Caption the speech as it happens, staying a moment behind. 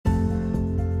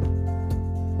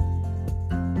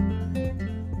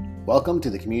Welcome to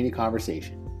the Community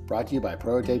Conversation, brought to you by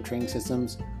Prototype Training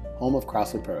Systems, home of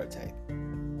CrossFit Prototype.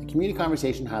 The Community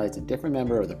Conversation highlights a different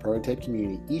member of the Prototype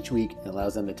community each week and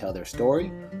allows them to tell their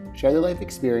story, share their life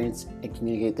experience, and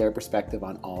communicate their perspective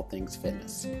on all things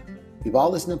fitness. We've all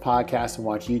listened to podcasts and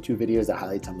watched YouTube videos that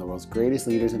highlight some of the world's greatest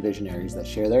leaders and visionaries that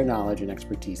share their knowledge and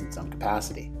expertise in some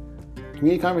capacity.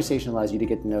 Community Conversation allows you to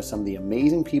get to know some of the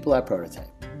amazing people at Prototype.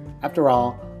 After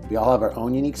all, we all have our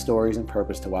own unique stories and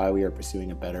purpose to why we are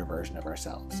pursuing a better version of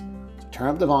ourselves. So turn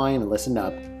up the volume and listen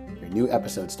up. Your new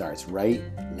episode starts right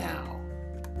now.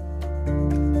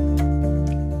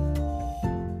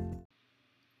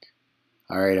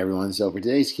 All right, everyone. So for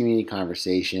today's Community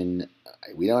Conversation,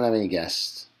 we don't have any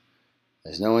guests.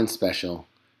 There's no one special.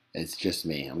 It's just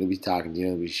me. I'm going to be talking to you.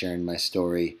 I'll be sharing my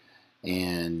story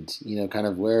and, kind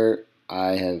of where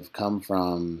I have come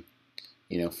from,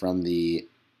 from the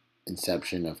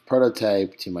inception of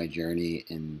Prototype to my journey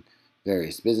in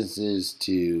various businesses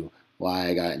to why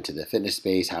I got into the fitness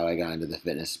space, how I got into the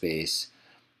fitness space.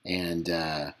 And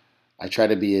I try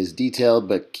to be as detailed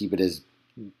but keep it as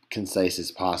concise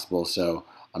as possible so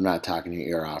I'm not talking your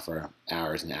ear off for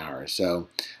hours and hours. So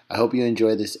I hope you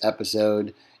enjoy this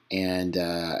episode, and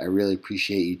I really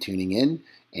appreciate you tuning in.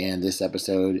 And this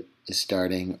episode is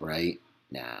starting right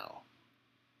now.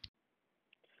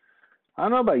 I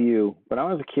don't know about you, but when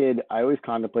I was a kid, I always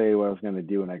contemplated what I was going to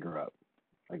do when I grew up.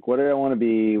 Like, what did I want to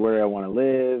be? Where did I want to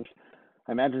live?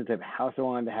 I imagined the type of house I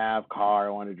wanted to have, car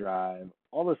I wanted to drive,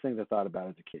 all those things I thought about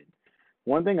as a kid.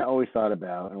 One thing I always thought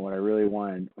about and what I really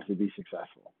wanted was to be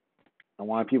successful. I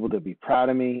wanted people to be proud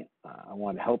of me. I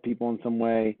wanted to help people in some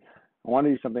way. I wanted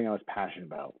to do something I was passionate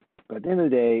about. But at the end of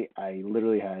the day, I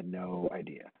literally had no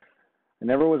idea. I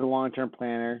never was a long-term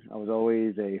planner. I was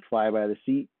always a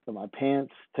fly-by-the-seat of my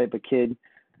pants type of kid,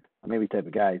 maybe type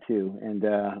of guy too. And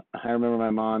I remember my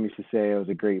mom used to say I was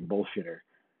a great bullshitter.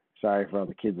 Sorry for all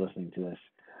the kids listening to this.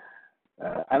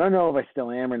 I don't know if I still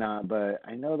am or not, but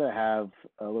I know that I have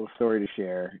a little story to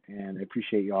share, and I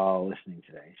appreciate you all listening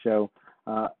today. So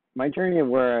my journey of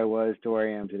where I was to where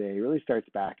I am today really starts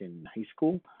back in high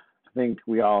school. I think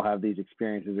we all have these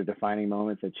experiences or defining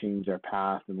moments that change our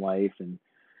path in life, and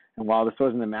while this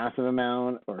wasn't a massive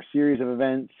amount or a series of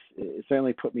events, it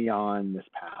certainly put me on this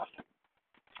path.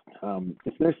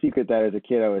 It's no secret that as a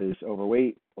kid I was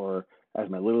overweight, or as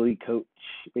my Little League coach,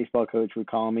 baseball coach would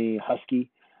call me, husky.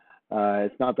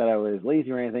 It's not that I was lazy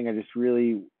or anything. I just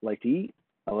really like to eat.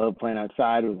 I love playing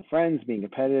outside with friends, being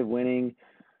competitive, winning.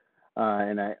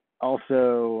 And I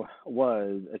also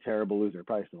was a terrible loser.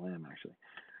 Probably still am, actually.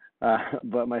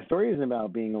 But my story isn't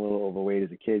about being a little overweight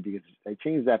as a kid, because I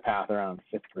changed that path around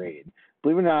 5th grade.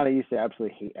 Believe it or not, I used to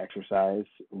absolutely hate exercise,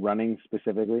 running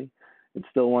specifically. It's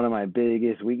still one of my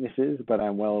biggest weaknesses, but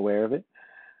I'm well aware of it.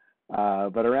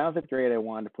 But around 5th grade, I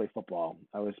wanted to play football.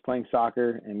 I was playing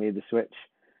soccer and made the switch.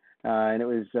 And it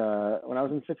was when I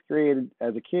was in 5th grade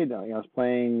as a kid, I was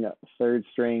playing third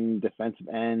string defensive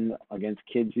end against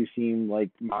kids who seemed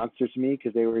like monsters to me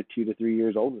because they were 2 to 3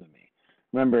 years older than me.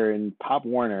 Remember, in Pop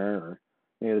Warner, or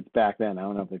maybe it's back then, I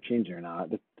don't know if they're changing or not,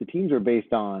 the teams were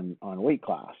based on weight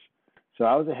class. So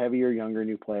I was a heavier, younger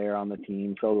new player on the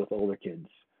team filled with older kids.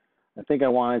 I think I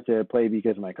wanted to play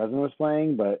because my cousin was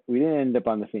playing, but we didn't end up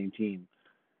on the same team.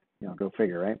 Go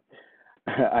figure, right?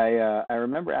 I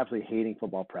remember absolutely hating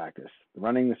football practice.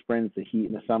 Running the sprints, the heat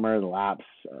in the summer, the laps,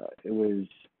 it was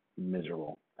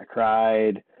miserable. I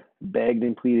cried, begged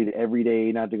and pleaded every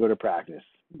day not to go to practice.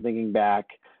 Thinking back,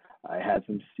 I had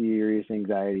some serious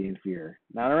anxiety and fear.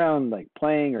 Not around like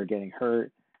playing or getting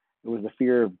hurt. It was the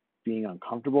fear of being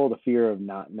uncomfortable, the fear of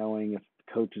not knowing if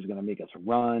the coach is going to make us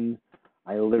run.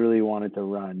 I literally wanted to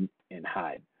run and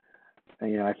hide.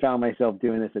 And, I found myself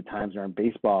doing this at times around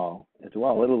baseball as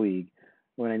well, Little League,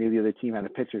 when I knew the other team had a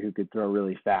pitcher who could throw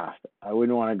really fast. I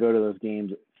wouldn't want to go to those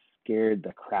games. It scared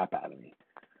the crap out of me.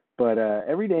 But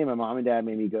every day my mom and dad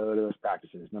made me go to those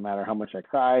practices. No matter how much I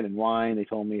cried and whined, they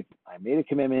told me if I made a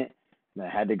commitment, then I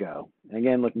had to go. And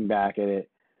again, looking back at it,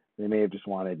 they may have just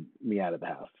wanted me out of the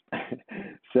house.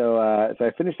 So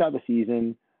I finished out the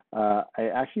season. I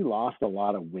actually lost a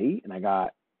lot of weight, and I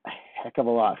got a heck of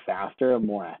a lot faster,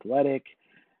 more athletic.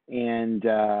 And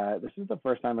this is the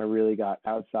first time I really got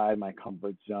outside my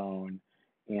comfort zone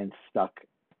and stuck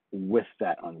with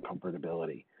that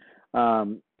uncomfortability.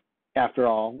 After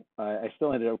all, I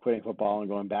still ended up quitting football and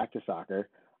going back to soccer.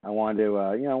 I wanted to,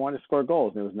 I wanted to score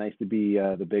goals. And it was nice to be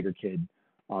the bigger kid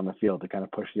on the field to kind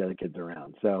of push the other kids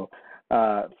around. So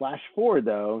flash forward,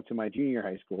 though, to my junior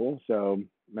high school. So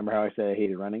remember how I said I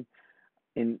hated running?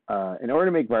 In order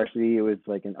to make varsity, it was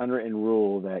like an unwritten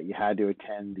rule that you had to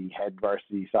attend the head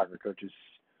varsity soccer coach's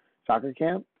soccer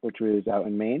camp, which was out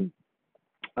in Maine.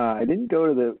 I didn't go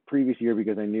to the previous year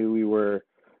because I knew we were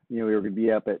going to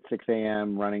be up at 6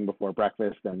 a.m. running before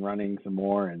breakfast, and running some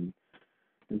more and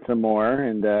some more,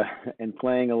 and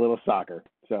playing a little soccer.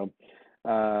 So,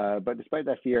 but despite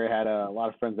that fear, I had a lot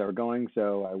of friends that were going,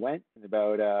 so I went. And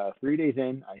about 3 days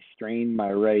in, I strained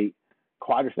my right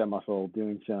quadricep muscle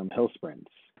doing some hill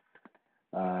sprints.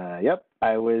 Yep,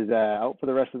 I was out for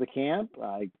the rest of the camp.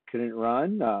 I couldn't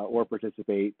run or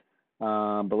participate,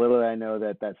 but little did I know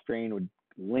that that strain would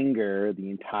linger the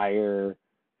entire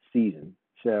season.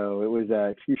 So it was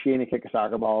excruciating to kick a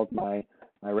soccer ball with my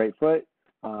right foot,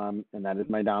 and that is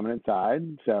my dominant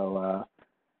side. So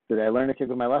did I learn to kick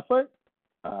with my left foot?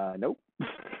 Nope.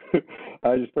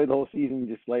 I just played the whole season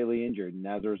just slightly injured, and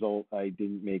as a result, I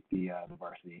didn't make the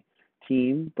varsity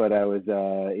team, but I was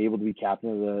able to be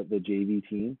captain of the JV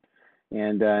team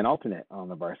and an alternate on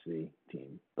the varsity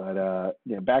team. But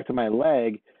back to my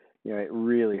leg, it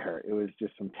really hurt. It was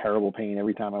just some terrible pain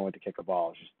every time I went to kick a ball.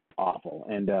 It was just awful,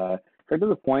 and hurt to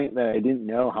the point that I didn't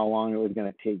know how long it was going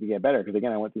to take to get better. Because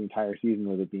again, I went the entire season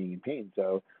with it being in pain.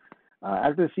 So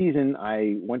after the season,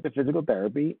 I went to physical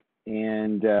therapy,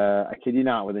 and I kid you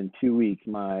not, within 2 weeks,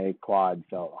 my quad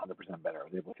felt 100% better. I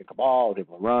was able to kick a ball, I was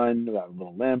able to run without a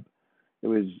little limp. It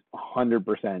was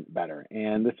 100% better.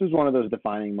 And this was one of those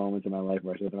defining moments in my life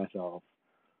where I said to myself,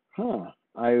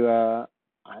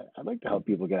 I'd like to help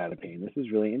people get out of pain. This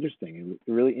is really interesting.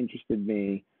 It really interested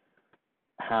me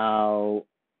how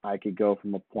I could go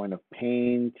from a point of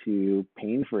pain to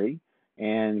pain-free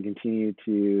and continue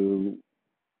to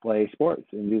play sports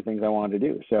and do things I wanted to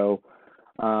do. So,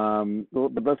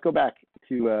 but let's go back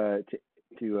to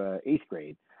eighth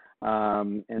grade.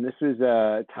 And this was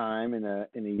a time in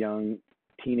a young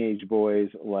teenage boy's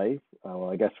life,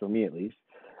 well, I guess for me at least,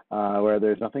 where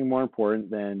there's nothing more important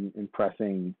than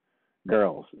impressing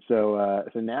girls. So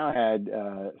now I had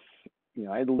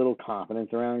a little confidence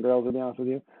around girls, to be honest with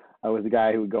you. I was the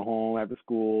guy who would go home after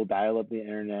school, dial up the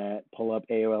internet, pull up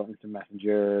AOL Instant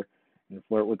Messenger, and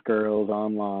flirt with girls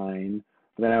online.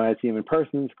 But then when I see them in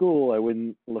person in school, I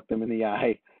wouldn't look them in the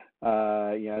eye.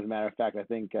 As a matter of fact, I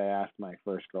think I asked my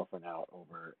first girlfriend out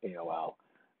over AOL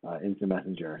Instant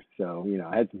Messenger. So,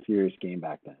 I had some serious game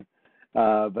back then.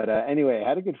 But anyway, I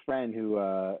had a good friend who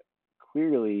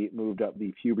clearly moved up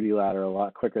the puberty ladder a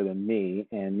lot quicker than me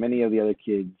and many of the other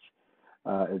kids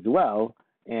as well.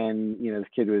 And, this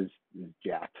kid was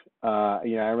jacked. I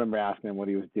remember asking him what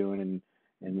he was doing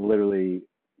and literally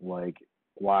like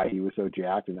why he was so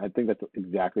jacked. And I think that's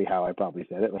exactly how I probably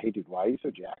said it. Like, hey, dude, why are you so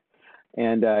jacked?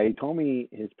 And he told me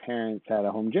his parents had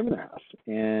a home gym in their house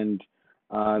and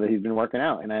that he's been working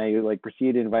out. And I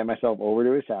proceeded to invite myself over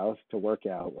to his house to work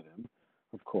out with him,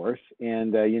 of course.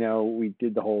 And, we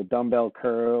did the whole dumbbell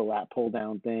curl, lat pull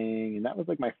down thing. And that was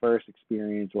my first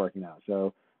experience working out.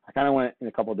 So I kind of went in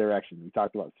a couple of directions. We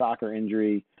talked about soccer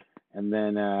injury. And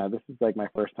then this is my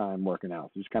first time working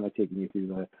out. So just kind of taking you through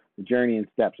the journey and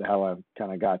steps of how I've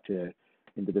kind of got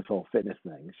into this whole fitness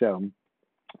thing. So,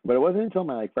 but it wasn't until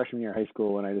my freshman year of high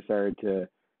school when I decided to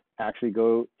actually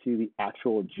go to the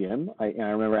actual gym. I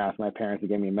remember asking my parents to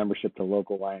give me a membership to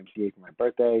local YMCA for my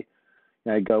birthday.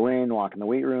 And I'd go in, walk in the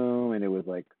weight room, and it was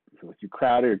if it was too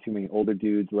crowded or too many older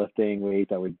dudes lifting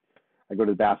weights, I'd go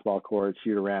to the basketball court,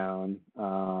 shoot around,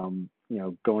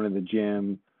 go into the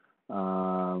gym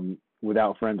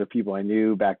without friends or people I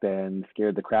knew back then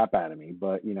scared the crap out of me.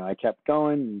 But, I kept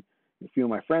going. And a few of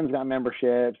my friends got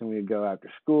memberships, and we'd go after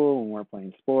school when we weren't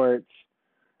playing sports.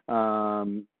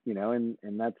 And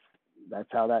that's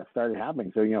how that started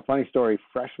happening. So, funny story,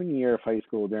 freshman year of high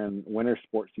school during winter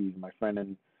sports season, my friend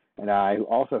and I, who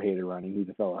also hated running, he's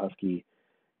a fellow Husky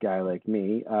guy like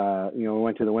me, we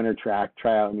went to the winter track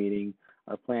tryout meeting.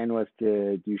 Our plan was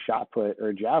to do shot put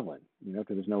or javelin, because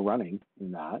there's no running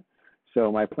in that.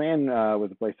 So my plan was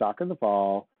to play soccer in the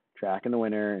fall, track in the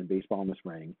winter, and baseball in the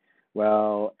spring.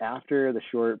 Well, after the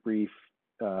short brief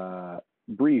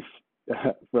from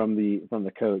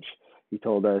the coach, he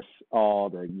told us all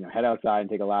to head outside and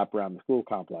take a lap around the school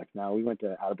complex. Now we went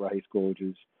to Attleboro High School, which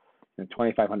is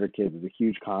 2,500 kids. It's a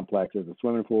huge complex. There's a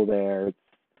swimming pool there. It's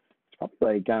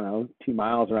probably 2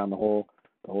 miles around the whole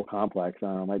complex. I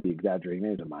don't know, I might be exaggerating.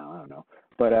 Maybe it's a mile. I don't know.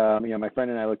 But my friend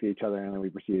and I looked at each other, and then we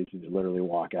proceeded to just literally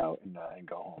walk out and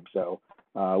go home. So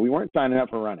we weren't signing up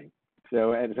for running.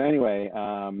 So anyway,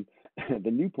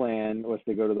 the new plan was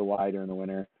to go to the Y during the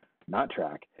winter, not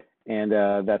track, and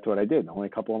that's what I did. Only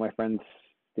a couple of my friends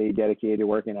stayed dedicated to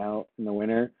working out in the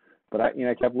winter, but I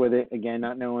kept with it again,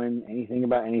 not knowing anything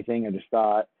about anything. I just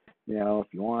thought, if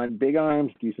you want big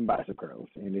arms, do some bicep curls,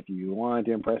 and if you want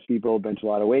to impress people, bench a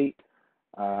lot of weight.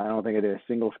 I don't think I did a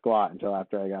single squat until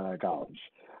after I got out of college.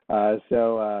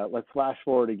 Let's flash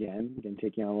forward again and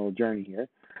take you on a little journey here.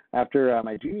 After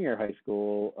my junior year of high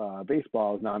school, baseball,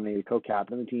 I was nominated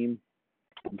co-captain of the team.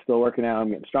 I'm still working out. I'm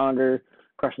getting stronger,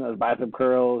 crushing those bicep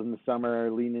curls in the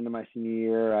summer. Leading into my senior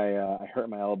year, I hurt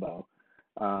my elbow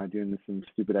doing some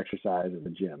stupid exercise at the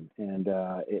gym, and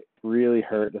it really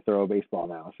hurt to throw a baseball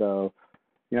now. So,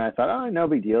 I thought, oh, no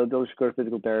big deal. I'll just go to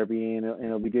physical therapy, and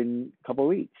it'll be good in a couple of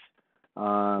weeks.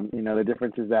 The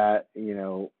difference is that,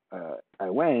 I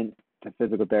went to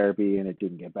physical therapy and it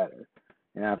didn't get better.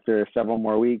 And after several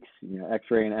more weeks,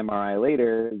 X-ray and MRI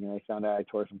later, I found out I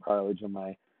tore some cartilage in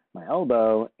my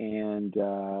elbow, and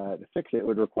to fix it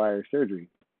would require surgery.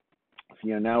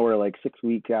 So, now we're like 6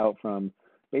 weeks out from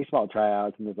baseball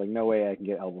tryouts, and there's like no way I can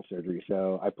get elbow surgery.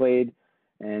 So I played,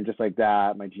 and just like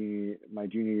that, my senior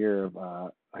year of my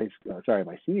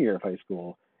senior year of high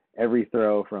school, every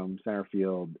throw from center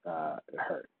field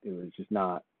hurt. It was just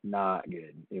not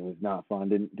good. It was not fun.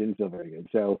 Didn't feel very good.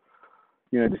 So,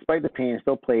 despite the pain, I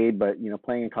still played, but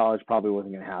playing in college probably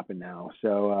wasn't going to happen now.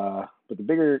 So, but the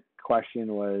bigger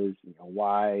question was,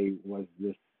 why was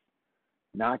this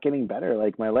not getting better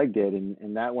like my leg did?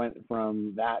 And that went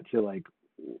from that to like,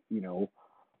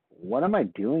 what am I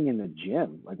doing in the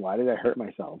gym? Like, why did I hurt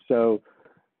myself? So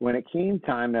when it came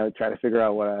time to try to figure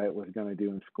out what I was going to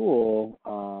do in school,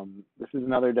 this is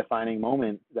another defining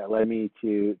moment that led me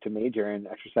to major in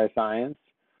exercise science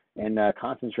and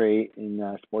concentrate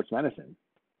in sports medicine.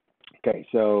 Okay,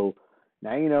 so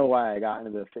now you know why I got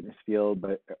into the fitness field,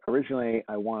 but originally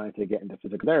I wanted to get into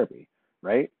physical therapy,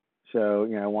 right? So,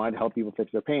 I wanted to help people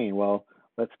fix their pain. Well,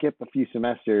 let's skip a few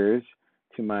semesters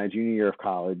to my junior year of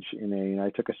college, and I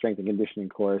took a strength and conditioning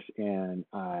course, and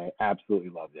I absolutely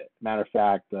loved it. Matter of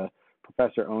fact, the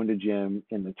professor owned a gym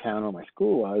in the town where my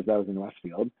school was. I was in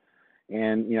Westfield,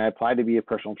 and I applied to be a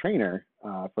personal trainer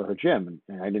for her gym,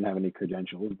 and I didn't have any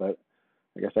credentials, but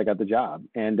I guess I got the job.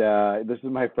 And this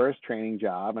was my first training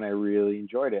job, and I really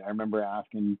enjoyed it. I remember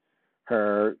asking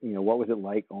her, what was it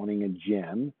like owning a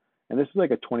gym? And this was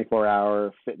like a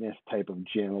 24-hour fitness type of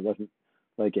gym. It wasn't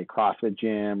like a CrossFit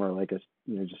gym or like a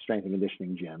just strength and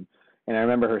conditioning gym. And I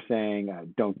remember her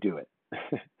saying, "Don't do it."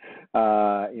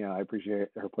 I appreciate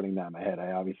her putting that in my head.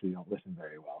 I obviously don't listen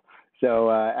very well. So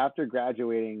after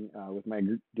graduating with my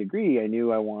degree, I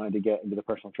knew I wanted to get into the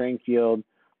personal training field.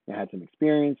 I had some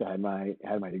experience. I had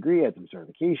my degree. I had some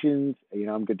certifications.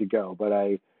 I'm good to go. But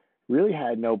I really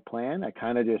had no plan. I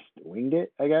kind of just winged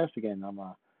it, I guess. Again, I'm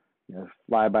a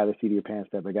fly by the seat of your pants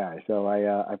type of guy. So I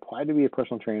applied to be a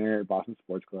personal trainer at Boston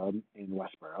Sports Club in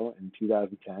Westboro in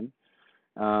 2010.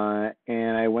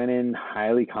 And I went in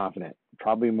highly confident,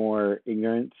 probably more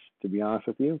ignorance, to be honest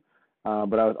with you.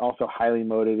 But I was also highly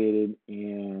motivated,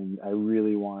 and I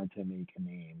really wanted to make a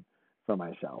name for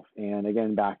myself. And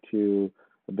again, back to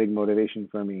a big motivation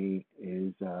for me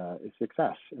is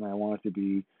success. And I wanted to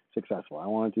be successful. I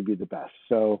wanted to be the best.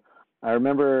 So I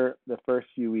remember the first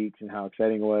few weeks and how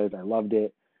exciting it was. I loved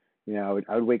it. I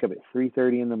would wake up at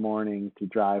 3:30 in the morning to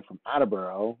drive from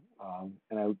Attleboro,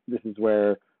 this is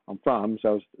where I'm from. So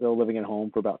I was still living at home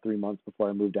for about 3 months before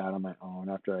I moved out on my own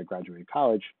after I graduated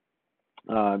college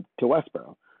to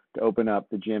Westboro to open up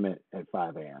the gym at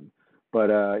 5 a.m. But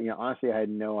honestly, I had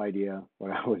no idea what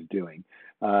I was doing.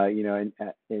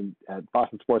 At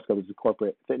Boston Sports Club, it's a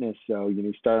corporate fitness, so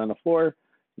you start on the floor.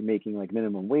 You're making like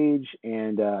minimum wage,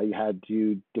 and you had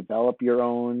to develop your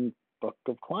own book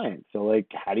of clients. So like,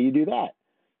 how do you do that?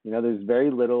 There's very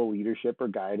little leadership or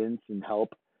guidance and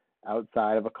help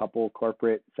outside of a couple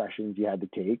corporate sessions you had to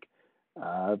take,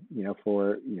 as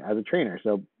a trainer.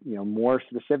 So, more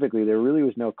specifically, there really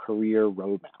was no career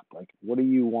roadmap. Like, what do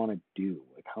you want to do?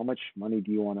 Like, how much money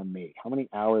do you want to make? How many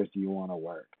hours do you want to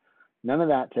work? None of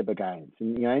that type of guidance.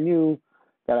 And, I knew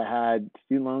that I had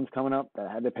student loans coming up that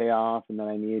I had to pay off and that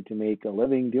I needed to make a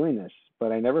living doing this.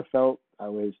 But I never felt I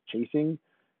was chasing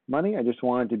money. I just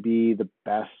wanted to be the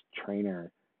best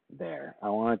trainer there. I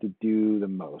wanted to do the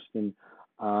most. And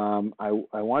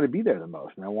I wanted to be there the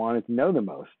most, and I wanted to know the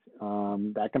most.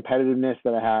 That competitiveness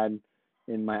that I had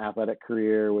in my athletic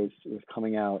career was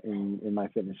coming out in my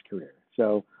fitness career.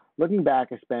 So looking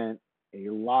back, I spent a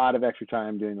lot of extra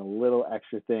time doing the little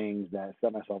extra things that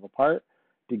set myself apart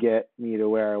to get me to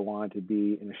where I wanted to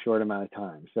be in a short amount of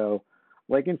time. So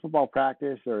like in football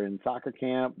practice or in soccer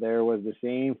camp, there was the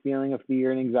same feeling of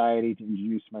fear and anxiety to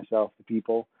introduce myself to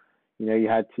people. You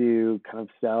had to kind of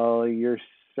sell your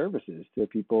services to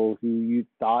people who you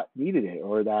thought needed it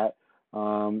or that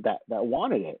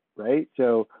wanted it, right?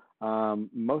 So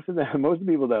most of the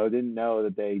people though didn't know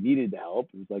that they needed the help.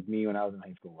 It was like me when I was in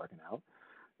high school working out.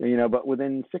 But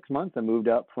within 6 months, I moved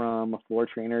up from a floor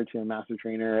trainer to a master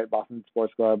trainer at Boston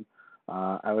Sports Club.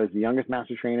 I was the youngest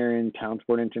master trainer in Town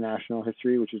Sport International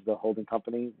history, which is the holding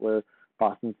company where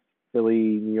Boston, Philly,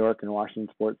 New York, and Washington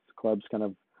sports clubs kind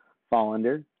of fall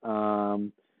under.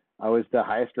 I was the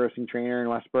highest grossing trainer in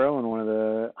Westboro and one of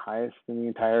the highest in the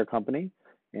entire company.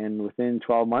 And within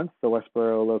 12 months, the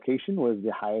Westboro location was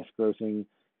the highest grossing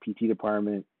PT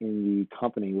department in the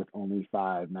company with only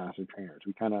 5 master trainers.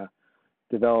 We kind of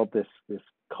developed this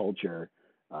culture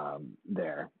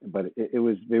there, but it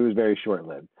was very short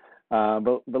lived.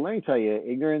 But let me tell you,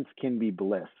 ignorance can be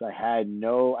bliss. I had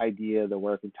no idea the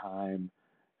work and time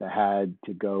that had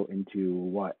to go into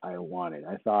what I wanted.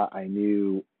 I thought I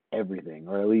knew everything,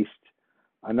 or at least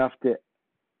enough to,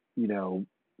 you know,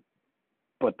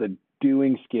 but the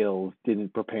doing skills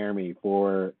didn't prepare me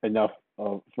for enough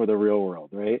for the real world,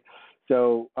 right?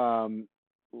 So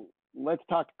let's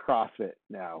talk CrossFit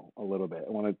now a little bit.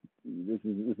 I want to. This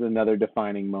is another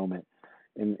defining moment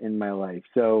in my life.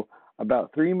 So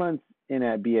about 3 months in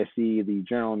at BSE, the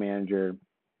general manager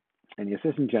and the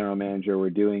assistant general manager were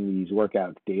doing these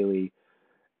workouts daily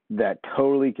that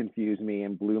totally confused me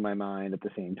and blew my mind at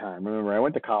the same time. Remember, I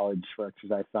went to college for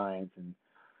exercise science, and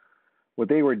what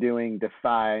they were doing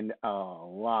defied a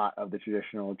lot of the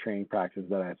traditional training practices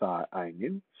that I thought I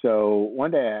knew. So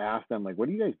one day I asked them, like, what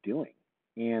are you guys doing?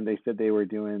 And they said they were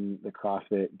doing the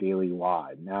CrossFit Daily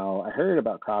WOD. Now, I heard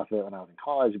about CrossFit when I was in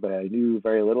college, but I knew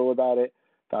very little about it.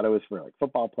 Thought it was for like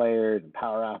football players and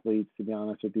power athletes, to be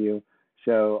honest with you.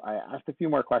 So I asked a few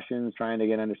more questions, trying to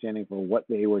get understanding for what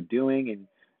they were doing. And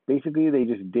basically, they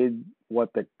just did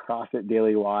what the CrossFit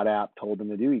Daily WOD app told them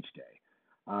to do each day.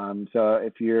 So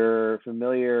if you're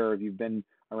familiar or if you've been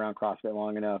around CrossFit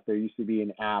long enough, there used to be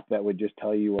an app that would just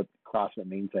tell you what CrossFit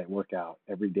main site workout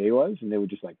every day was, and they would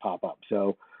just like pop up.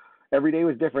 So every day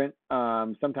was different.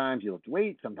 Sometimes you lift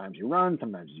weights, sometimes you run,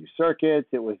 sometimes you do circuits.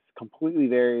 It was completely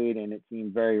varied, and it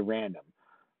seemed very random.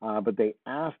 But they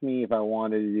asked me if I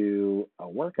wanted to do a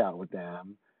workout with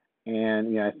them,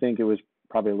 and I think it was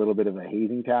probably a little bit of a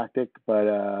hazing tactic. But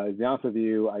to be honest with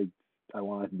you, I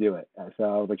wanted to do it. So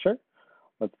I was like, sure.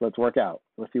 Let's work out.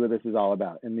 Let's see what this is all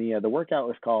about. And the workout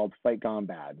was called Fight Gone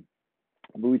Bad,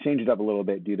 but we changed it up a little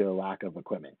bit due to a lack of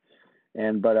equipment.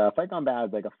 But Fight Gone Bad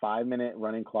is like a 5-minute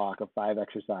running clock of 5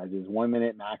 exercises, 1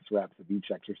 minute max reps of each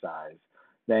exercise.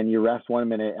 Then you rest 1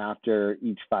 minute after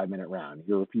each 5-minute round.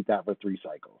 You repeat that for 3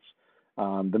 cycles.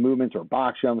 The movements are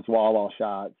box jumps, wall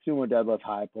shots, sumo deadlift,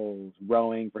 high pulls,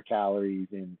 rowing for calories,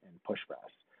 and push press.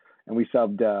 And we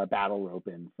subbed battle rope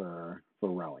in for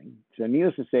rowing. So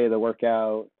needless to say, the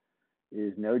workout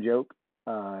is no joke.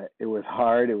 It was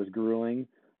hard, it was grueling,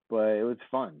 but it was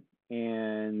fun.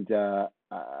 And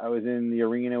I was in the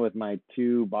arena with my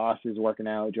 2 bosses working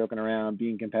out, joking around,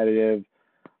 being competitive.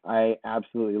 I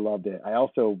absolutely loved it. I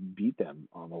also beat them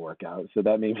on the workout, so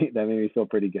that made me feel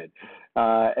pretty good.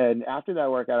 And after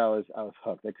that workout, I was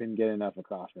hooked. I couldn't get enough of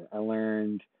CrossFit. I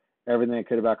learned everything I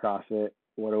could about CrossFit,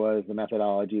 what it was, the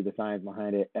methodology, the science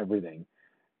behind it, everything.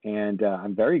 And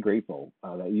I'm very grateful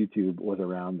that YouTube was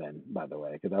around then, by the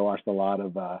way, because I watched a lot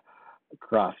of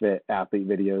CrossFit athlete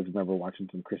videos. I remember watching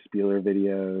some Chris Spieler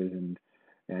videos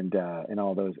and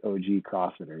all those OG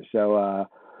CrossFitters. So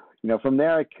from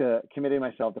there, I committed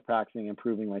myself to practicing,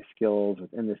 improving my skills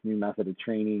within this new method of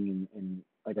training. And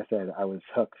like I said, I was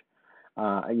hooked.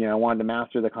 I wanted to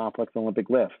master the complex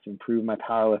Olympic lifts, improve my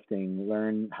powerlifting,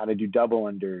 learn how to do double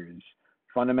unders,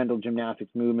 fundamental gymnastics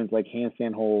movements like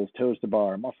handstand holds, toes to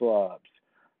bar, muscle ups.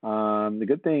 The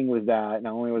good thing was that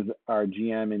not only was our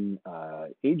GM and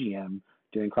AGM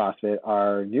doing CrossFit,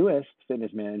 our newest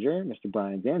fitness manager, Mr.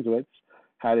 Brian Zanzowitz,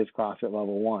 had his CrossFit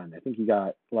level 1. I think he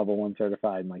got level 1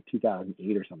 certified in like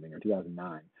 2008 or something, or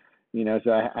 2009.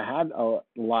 So I had a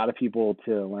lot of people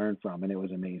to learn from, and it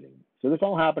was amazing. So this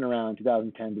all happened around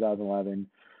 2010, 2011.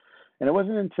 And it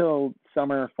wasn't until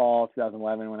summer, fall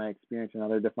 2011 when I experienced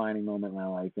another defining moment in my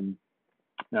life. And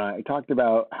I talked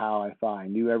about how I thought I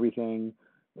knew everything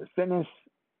with fitness.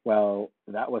 Well,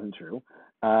 that wasn't true.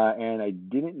 And I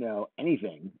didn't know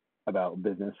anything about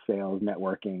business, sales,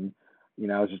 networking.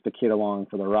 I was just a kid along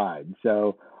for the ride.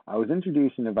 So I was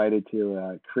introduced and invited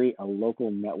to create a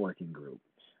local networking group.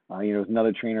 There was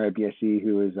another trainer at BSC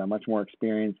who was much more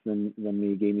experienced than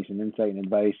me, gave me some insight and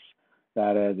advice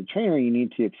that as a trainer, you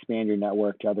need to expand your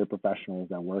network to other professionals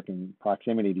that work in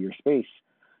proximity to your space.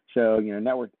 So,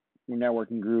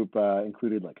 networking group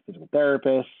included like physical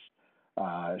therapists,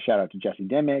 shout out to Jesse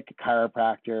Dimmick,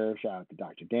 chiropractor, shout out to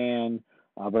Dr. Dan,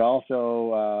 but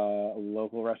also a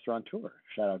local restaurateur,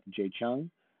 shout out to Jay Chung,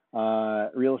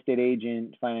 real estate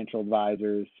agent, financial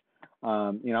advisors.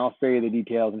 I'll spare you the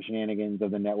details and shenanigans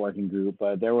of the networking group,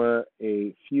 but there were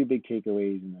a few big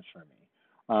takeaways in this for me.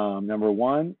 Number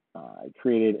one, I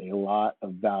created a lot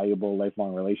of valuable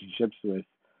lifelong relationships with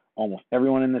almost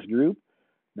everyone in this group.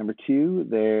 Number two,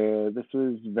 this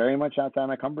was very much outside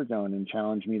my comfort zone and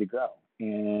challenged me to grow.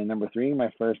 And number three,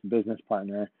 my first business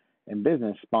partner and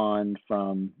business spawned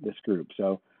from this group.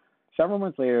 So several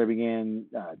months later, I began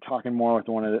talking more with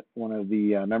one of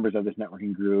the members of this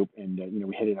networking group, and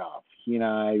we hit it off. He and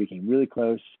I became really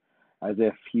close, as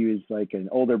if he was like an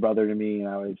older brother to me, and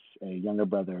I was a younger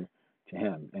brother to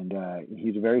him. And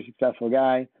he's a very successful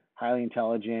guy, highly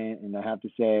intelligent, and I have to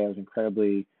say I was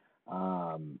incredibly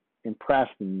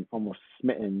impressed and almost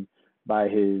smitten by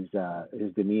his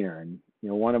demeanor. And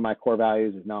one of my core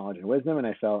values is knowledge and wisdom, and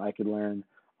I felt I could learn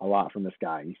a lot from this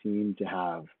guy. He seemed to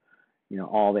have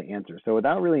all the answers. So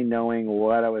without really knowing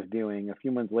what I was doing, a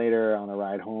few months later on a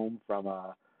ride home from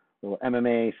a little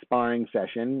MMA sparring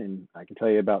session, and I can tell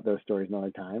you about those stories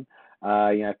another time,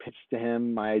 I pitched to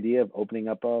him my idea of opening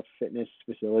up a fitness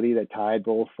facility that tied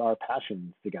both our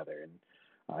passions together.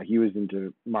 And he was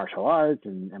into martial arts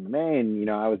and MMA, and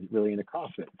I was really into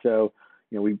CrossFit. So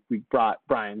we brought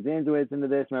Brian Zanzowitz into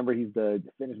this. Remember, he's the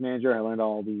fitness manager I learned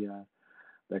all the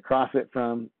CrossFit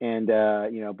from, and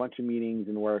a bunch of meetings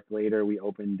and work later, we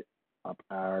opened up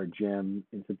our gym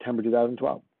in September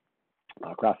 2012.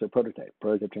 CrossFit Prototype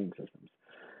Training Systems.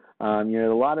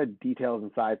 There's a lot of details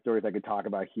and side stories I could talk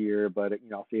about here, but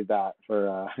I'll save that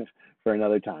for for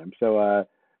another time. So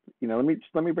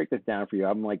let me break this down for you.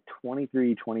 I'm like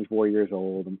 23, 24 years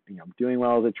old. I'm doing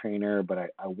well as a trainer, but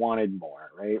I wanted more,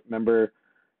 right? Remember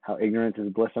how ignorance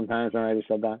is bliss sometimes, when I just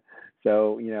said that?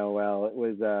 So well, it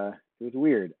was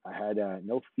weird. I had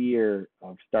no fear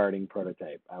of starting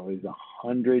Prototype. I was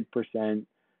 100%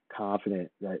 confident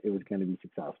that it was going to be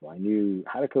successful. I knew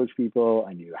how to coach people.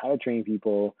 I knew how to train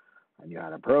people. I knew how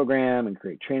to program and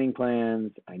create training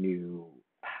plans. I knew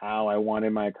how I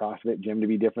wanted my CrossFit gym to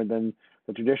be different than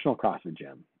the traditional CrossFit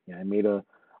gym. I made a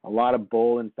lot of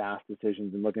bold and fast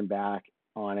decisions, and looking back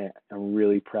on it, I'm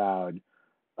really proud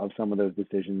of some of those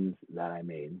decisions that I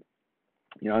made.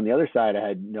 On the other side, I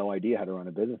had no idea how to run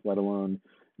a business, let alone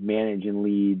manage and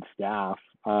lead staff.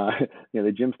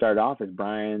 The gym started off as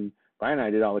Brian and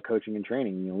I did all the coaching and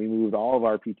training. We moved all of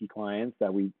our PT clients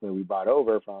that we brought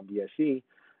over from BSC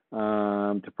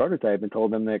to Prototype, and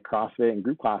told them that CrossFit and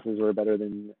group classes were better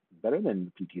than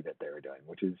PT that they were doing,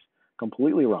 which is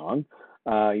completely wrong.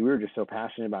 We were just so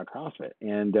passionate about CrossFit,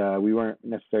 and we weren't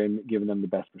necessarily giving them the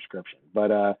best prescription.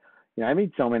 But I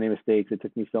made so many mistakes. It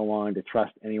took me so long to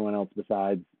trust anyone else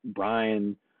besides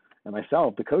Brian and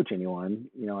myself to coach anyone.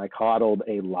 I coddled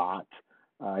a lot.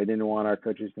 I didn't want our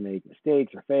coaches to make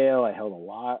mistakes or fail. I held a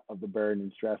lot of the burden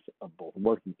and stress of both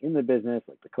working in the business,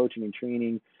 like the coaching and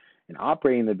training, and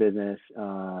operating the business,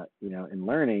 and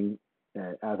learning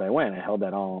as I went. I held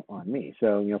that all on me.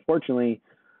 So, fortunately,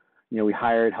 we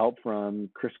hired help from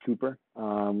Chris Cooper,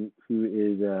 who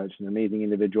is just an amazing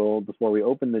individual. Before we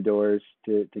opened the doors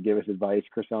to give us advice,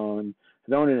 Chris has owned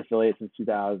an affiliate since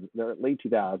the late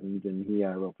 2000s, and he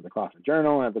wrote for the CrossFit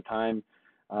Journal. And at the time,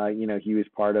 he was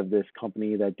part of this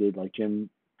company that did like gym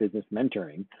business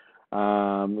mentoring.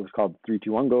 It was called the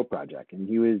 321 Go Project, and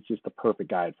he was just the perfect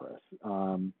guide for us.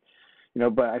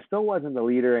 But I still wasn't the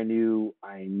leader I knew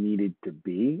I needed to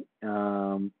be.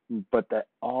 But that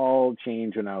all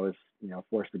changed when I was,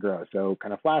 forced to grow. So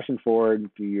kind of flashing forward a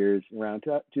few years, around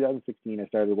 2016, I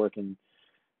started working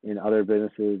in other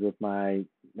businesses with my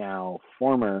now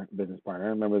former business partner.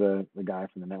 Remember the guy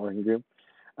from the networking group?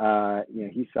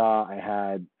 He saw I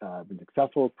had been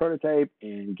successful with Prototype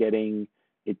and getting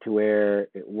it to where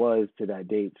it was to that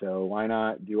date. So why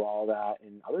not do all that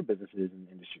in other businesses and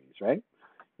industries, right?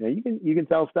 You can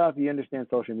sell stuff. You understand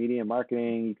social media and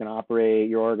marketing. You can operate.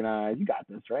 You're organized. You got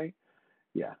this, right?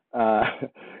 Yeah.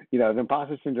 If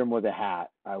imposter syndrome was a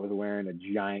hat, I was wearing a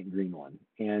giant green one,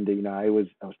 and I was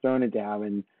thrown into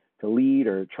having to lead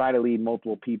or try to lead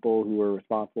multiple people who were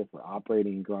responsible for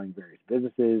operating and growing various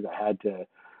businesses. I had to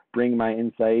bring my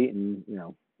insight and,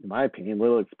 in my opinion,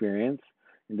 little experience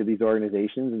into these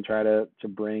organizations and try to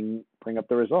bring up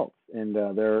the results. And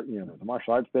the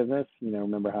martial arts business,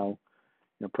 remember how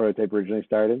Prototype originally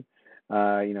started,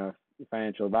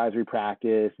 financial advisory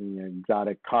practice and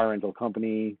exotic car rental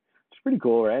company. It's pretty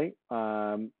cool, right?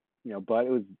 But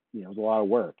it was a lot of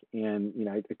work, and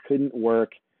I couldn't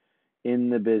work in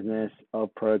the business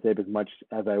of Prototype as much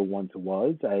as I once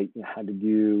was. I had to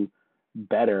do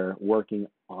better working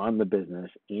on the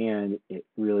business, and it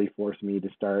really forced me to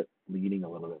start leading a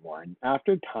little bit more. And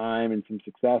after time and some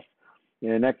success,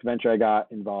 the next venture I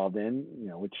got involved in,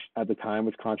 which at the time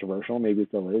was controversial, maybe it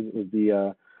still is, was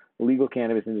the legal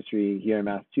cannabis industry here in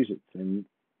Massachusetts. And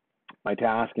my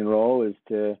task and role is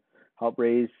to help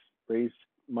raise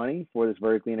money for this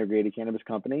vertically integrated cannabis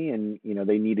company, and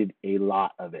they needed a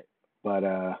lot of it. But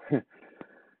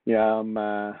yeah,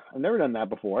 I've never done that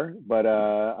before, but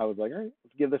I was like, all right,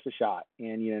 let's give this a shot.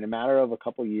 And in a matter of a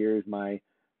couple years, my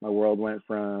world went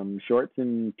from shorts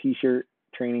and t-shirt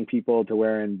training people to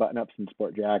wearing button-ups and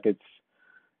sport jackets,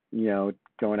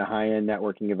 going to high-end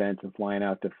networking events and flying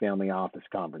out to family office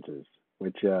conferences,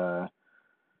 which, if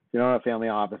you don't know what family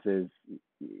office is,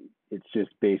 it's just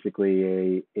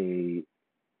basically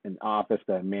an office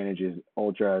that manages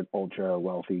ultra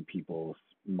wealthy people's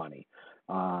money.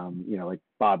 Like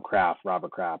Bob Kraft,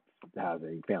 Robert Kraft has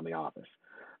a family office.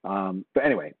 But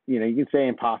anyway, you can say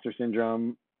imposter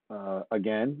syndrome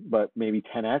again, but maybe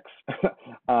 10x.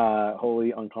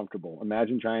 Wholly uncomfortable.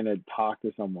 Imagine trying to talk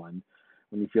to someone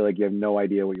when you feel like you have no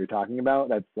idea what you're talking about.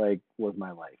 That's was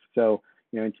my life. So,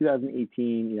 in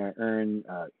 2018, I earned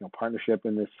partnership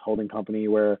in this holding company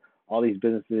where all these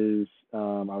businesses I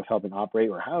was helping operate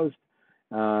were housed.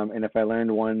 And if I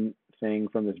learned one thing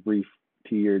from this brief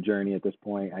 2-year journey at this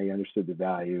point, I understood the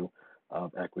value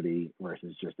of equity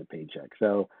versus just a paycheck.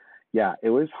 So yeah, it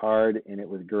was hard and it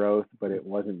was growth, but it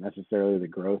wasn't necessarily the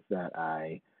growth that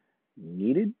I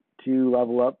needed to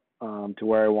level up to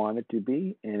where I wanted to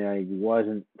be. And I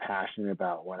wasn't passionate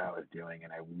about what I was doing,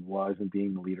 and I wasn't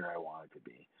being the leader I wanted to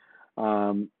be.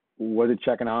 Was it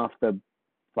checking off the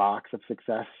box of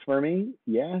success for me?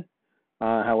 Yeah.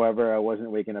 However, I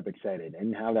wasn't waking up excited. I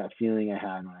didn't have that feeling I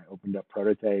had when I opened up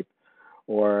Prototype,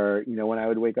 or when I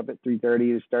would wake up at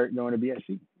 3:30 to start going to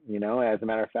BSC. As a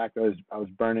matter of fact, I was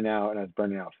burning out, and I was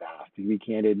burning out fast. To be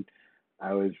candid,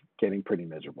 I was getting pretty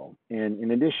miserable. And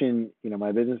in addition,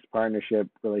 my business partnership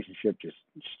relationship just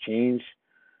changed.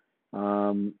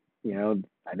 I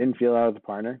didn't feel I was a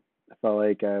partner. I felt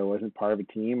like I wasn't part of a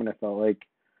team, and I felt like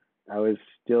I was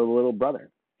still the little brother.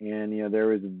 And there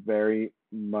was very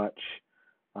much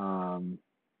a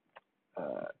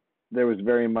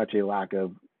lack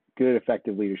of good,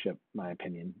 effective leadership, in my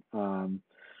opinion,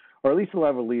 or at least a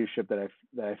level of leadership that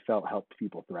I felt helped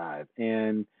people thrive.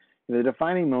 And the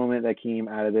defining moment that came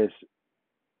out of this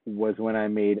was when I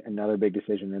made another big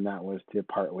decision, and that was to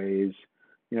part ways,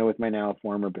 with my now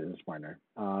former business partner.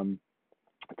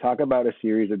 Talk about a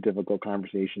series of difficult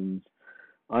conversations,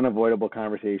 unavoidable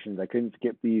conversations. I couldn't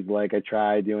skip these like I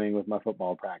tried doing with my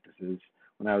football practices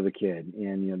when I was a kid.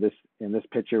 And this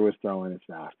pitcher was throwing its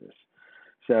fastest.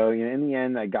 So in the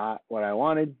end, I got what I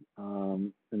wanted,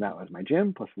 and that was my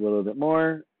gym plus a little bit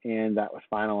more, and that was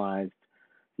finalized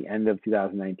the end of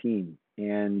 2019.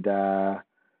 And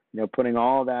putting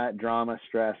all that drama,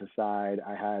 stress aside,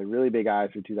 I had really big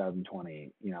eyes for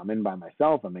 2020. I'm in by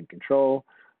myself. I'm in control.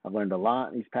 I've learned a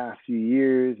lot in these past few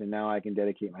years, and now I can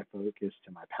dedicate my focus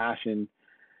to my passion.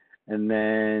 And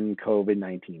then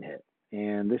COVID-19 hit,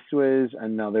 and this was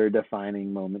another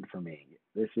defining moment for me.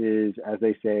 This is, as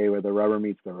they say, where the rubber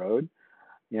meets the road.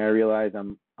 I realize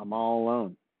I'm all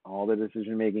alone. All the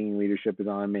decision-making and leadership is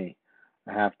on me.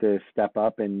 I have to step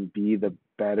up and be the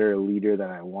better leader that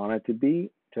I wanted to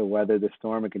be, to weather the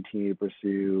storm and continue to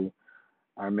pursue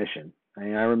our mission. I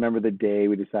remember the day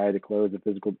we decided to close the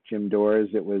physical gym doors.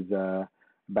 It was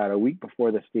about a week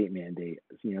before the state mandate.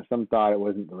 Some thought it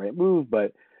wasn't the right move,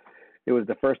 but it was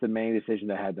the first of many decisions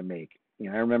I had to make.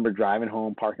 I remember driving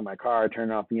home, parking my car,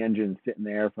 turning off the engine, sitting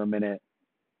there for a minute.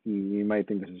 You might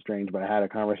think this is strange, but I had a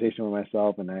conversation with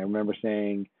myself, and I remember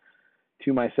saying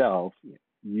to myself,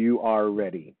 you are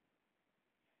ready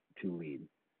to lead.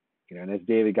 And as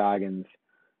David Goggins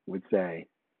would say,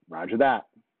 Roger that.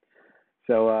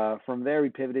 So from there, we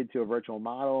pivoted to a virtual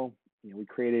model. We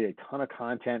created a ton of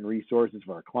content and resources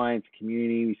for our clients,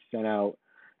 community. We sent out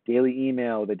daily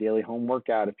email, the daily home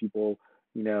workout if people,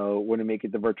 wouldn't make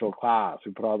it to virtual class.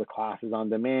 We put all the classes on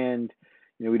demand.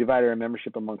 We divided our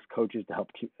membership amongst coaches to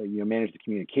help manage the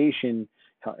communication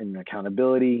and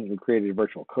accountability. And we created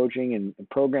virtual coaching and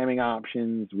programming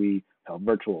options. We held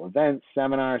virtual events,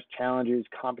 seminars, challenges,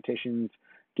 competitions,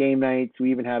 game nights. We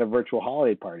even had a virtual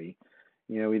holiday party.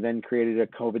 We then created a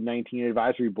COVID-19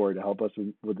 advisory board to help us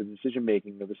with the decision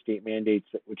making of the state mandates,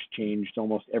 which changed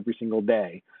almost every single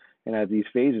day. And as these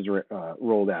phases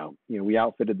rolled out, we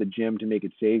outfitted the gym to make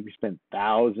it safe. We spent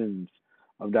thousands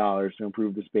of dollars to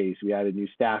improve the space. We added new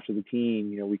staff to the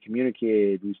team. We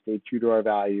communicated. We stayed true to our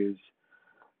values,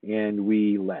 and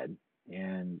we led.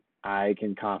 And I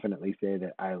can confidently say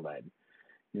that I led.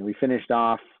 We finished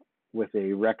off with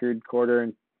a record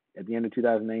quarter at the end of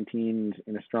 2019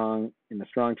 in a strong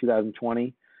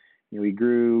 2020. We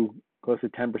grew close to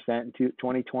 10% in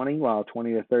 2020, while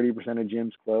 20 to 30% of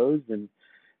gyms closed, and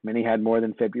many had more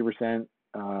than 50%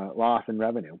 loss in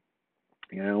revenue.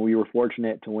 We were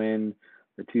fortunate to win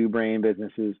for Two Brain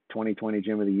Businesses 2020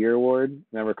 Gym of the Year award.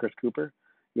 Remember Chris Cooper?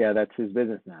 Yeah, that's his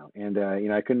business now. And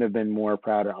I couldn't have been more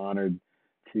proud or honored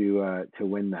to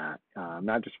win that.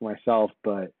 Not just for myself,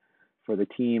 but for the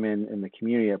team and the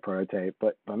community at Prototype.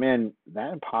 But man,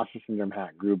 that imposter syndrome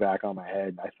hat grew back on my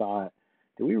head. I thought,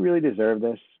 do we really deserve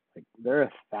this? Like, there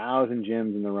are 1,000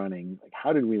 gyms in the running. Like,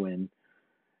 how did we win?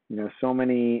 So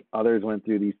many others went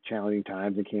through these challenging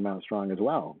times and came out strong as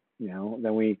well.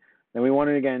 Then we won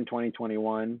it again in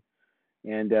 2021,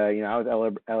 and I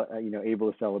was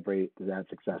able to celebrate that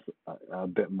success a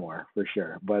bit more for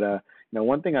sure. But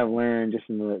one thing I've learned just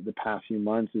in the past few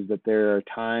months is that there are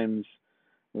times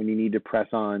when you need to press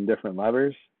on different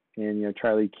levers. And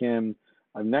Charlie Kim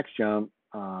of Next Jump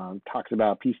talks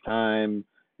about peacetime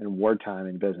and wartime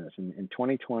in business, and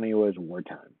 2020 was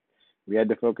wartime. We had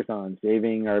to focus on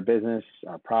saving our business,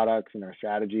 our products, and our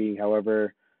strategy.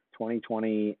 However,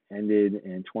 2020 ended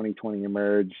and 2020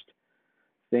 emerged.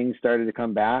 Things started to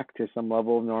come back to some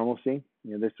level of normalcy.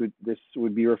 This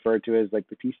would be referred to as like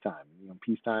the peacetime.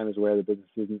 Peacetime is where the business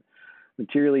isn't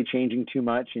materially changing too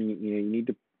much, and you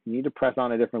need to press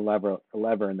on a different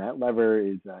lever, and that lever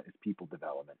is people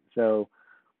development. So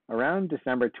around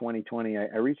December 2020,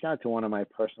 I reached out to one of my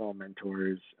personal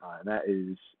mentors, and that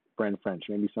is Brent French.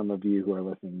 Maybe some of you who are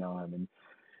listening know him.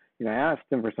 And I asked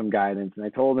him for some guidance, and I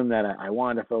told him that I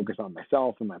wanted to focus on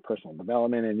myself and my personal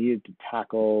development. I needed to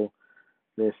tackle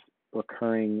this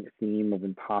recurring theme of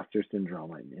imposter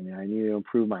syndrome, and I needed to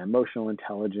improve my emotional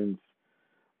intelligence.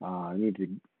 I needed to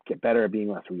get better at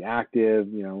being less reactive.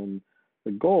 And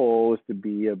the goal is to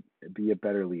be a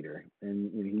better leader.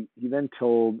 And he then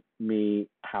told me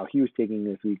how he was taking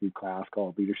this weekly class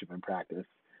called Leadership in Practice,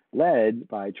 led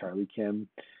by Charlie Kim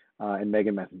and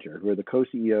Megan Messenger, who are the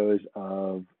co-CEOs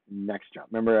of Next Jump.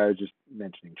 Remember, I was just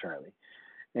mentioning Charlie.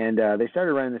 And they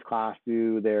started running this class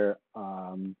through their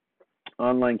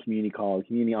online community called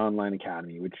Community Online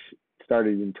Academy, which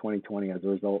started in 2020 as a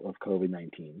result of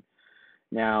COVID-19.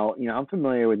 Now, I'm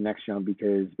familiar with Next Jump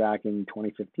because back in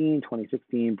 2015,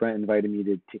 2016, Brent invited me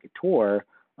to take a tour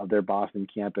of their Boston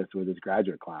campus with his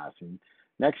graduate class. And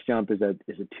Next Jump is a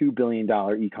 $2 billion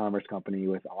e-commerce company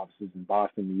with offices in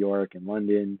Boston, New York, and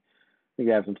London. I think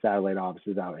they have some satellite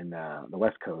offices out in the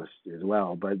West Coast as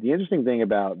well. But the interesting thing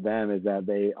about them is that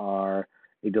they are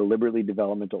a deliberately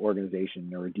developmental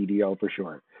organization, or DDO for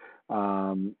short.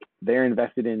 They're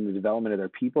invested in the development of their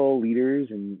people, leaders,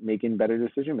 and making better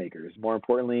decision makers. More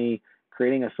importantly,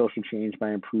 creating a social change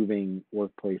by improving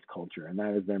workplace culture, and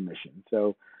that is their mission.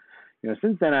 So,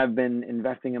 since then, I've been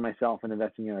investing in myself and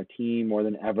investing in our team more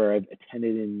than ever. I've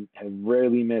attended and have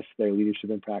rarely missed their leadership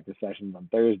and practice sessions on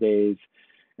Thursdays.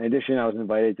 In addition, I was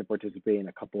invited to participate in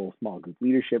a couple of small group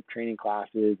leadership training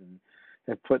classes, and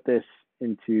have put this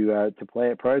into to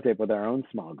play at Prototype with our own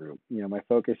small group. My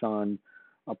focus on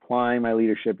applying my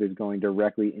leadership is going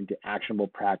directly into actionable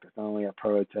practice, not only at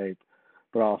Prototype,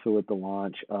 but also with the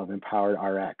launch of Empowered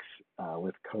RX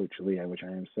with Coach Leah, which I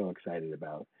am so excited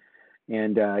about.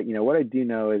 And, what I do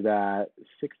know is that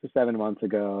 6 to 7 months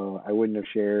ago, I wouldn't have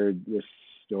shared this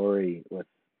story with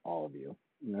all of you.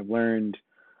 I've learned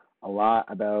a lot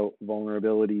about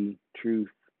vulnerability, truth,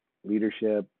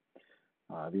 leadership,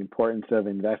 the importance of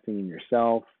investing in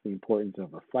yourself, the importance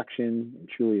of reflection and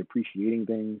truly appreciating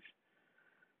things.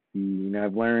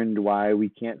 I've learned why we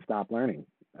can't stop learning.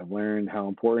 I've learned how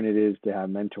important it is to have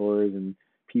mentors and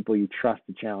people you trust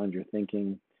to challenge your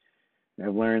thinking. And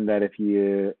I've learned that if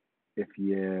you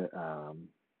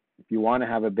want to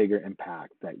have a bigger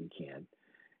impact, that you can.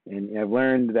 And I've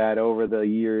learned that over the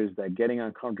years that getting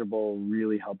uncomfortable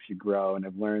really helps you grow. And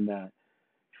I've learned that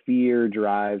fear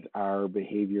drives our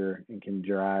behavior and can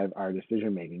drive our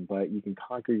decision making, but you can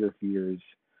conquer your fears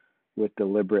with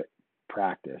deliberate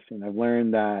practice. And I've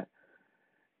learned that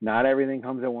not everything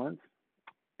comes at once.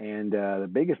 And the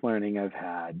biggest learning I've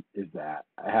had is that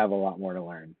I have a lot more to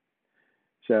learn.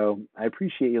 So I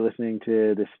appreciate you listening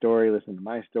to this story, listening to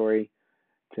my story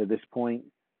to this point.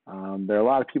 There are a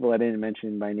lot of people I didn't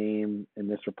mention by name in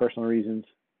this for personal reasons.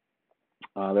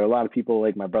 There are a lot of people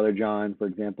like my brother John, for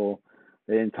example,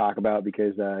 they didn't talk about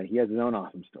because he has his own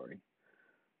awesome story.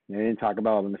 I didn't talk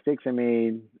about all the mistakes I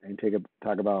made. I didn't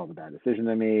talk about all the bad decisions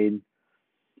I made.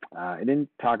 I didn't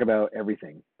talk about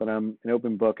everything, but I'm an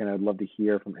open book, and I'd love to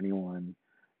hear from anyone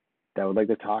that would like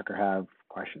to talk or have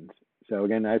questions. So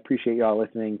again, I appreciate you all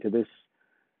listening to this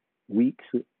week's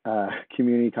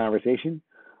community conversation.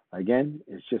 Again,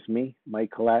 it's just me,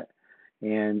 Mike Collette.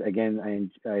 And again,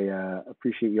 I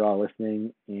appreciate you all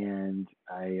listening, and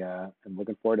I am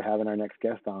looking forward to having our next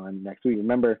guest on next week.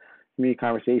 Remember, community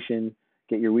conversation,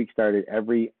 get your week started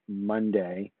every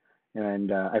Monday,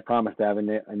 and I promise to have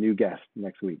a new guest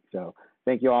next week. So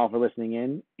Thank you all for listening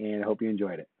in, and I hope you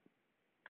enjoyed it.